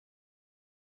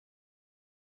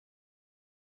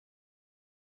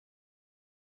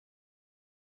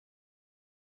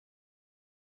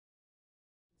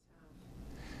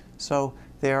So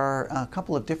there are a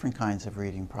couple of different kinds of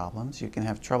reading problems. You can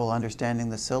have trouble understanding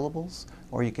the syllables,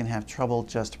 or you can have trouble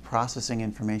just processing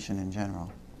information in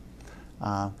general.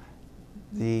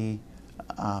 The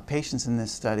patients in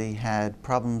this study had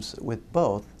problems with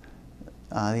both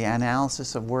the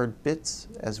analysis of word bits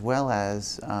as well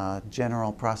as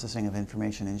general processing of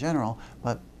information in general,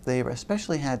 but they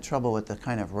especially had trouble with the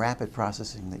kind of rapid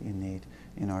processing that you need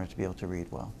in order to be able to read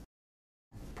well.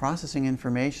 Processing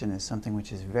information is something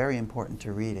which is very important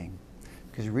to reading,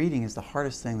 because reading is the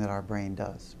hardest thing that our brain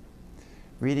does.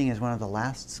 Reading is one of the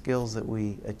last skills that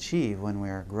we achieve when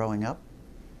we're growing up.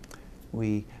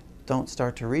 We don't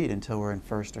start to read until we're in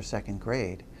first or second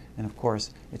grade. And of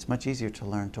course, it's much easier to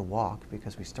learn to walk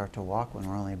because we start to walk when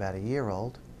we're only about a year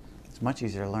old. It's much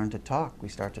easier to learn to talk. We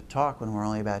start to talk when we're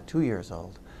only about 2 years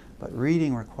old. But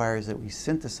reading requires that we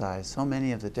synthesize so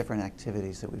many of the different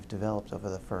activities that we've developed over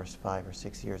the first 5 or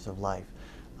 6 years of life.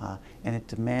 And it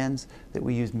demands that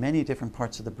we use many different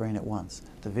parts of the brain at once.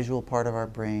 The visual part of our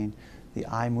brain, the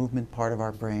eye movement part of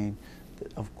our brain,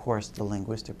 of course the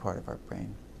linguistic part of our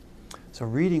brain. So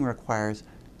reading requires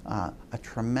a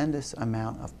tremendous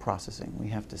amount of processing. We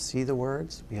have to see the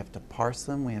words, we have to parse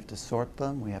them, we have to sort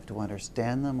them, we have to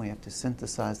understand them, we have to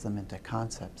synthesize them into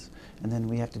concepts. And then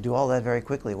we have to do all that very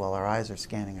quickly while our eyes are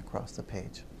scanning across the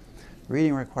page.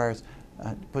 Reading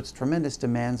puts tremendous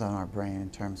demands on our brain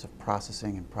in terms of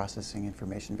processing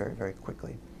information very, very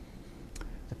quickly.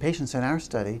 The patients in our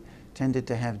study tended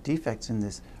to have defects in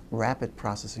this rapid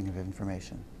processing of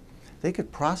information. They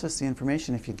could process the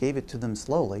information if you gave it to them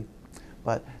slowly,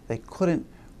 but they couldn't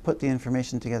put the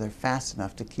information together fast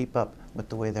enough to keep up with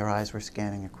the way their eyes were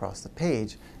scanning across the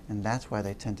page, and that's why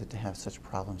they tended to have such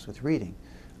problems with reading,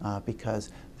 because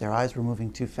their eyes were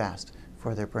moving too fast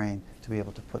for their brain to be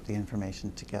able to put the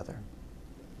information together.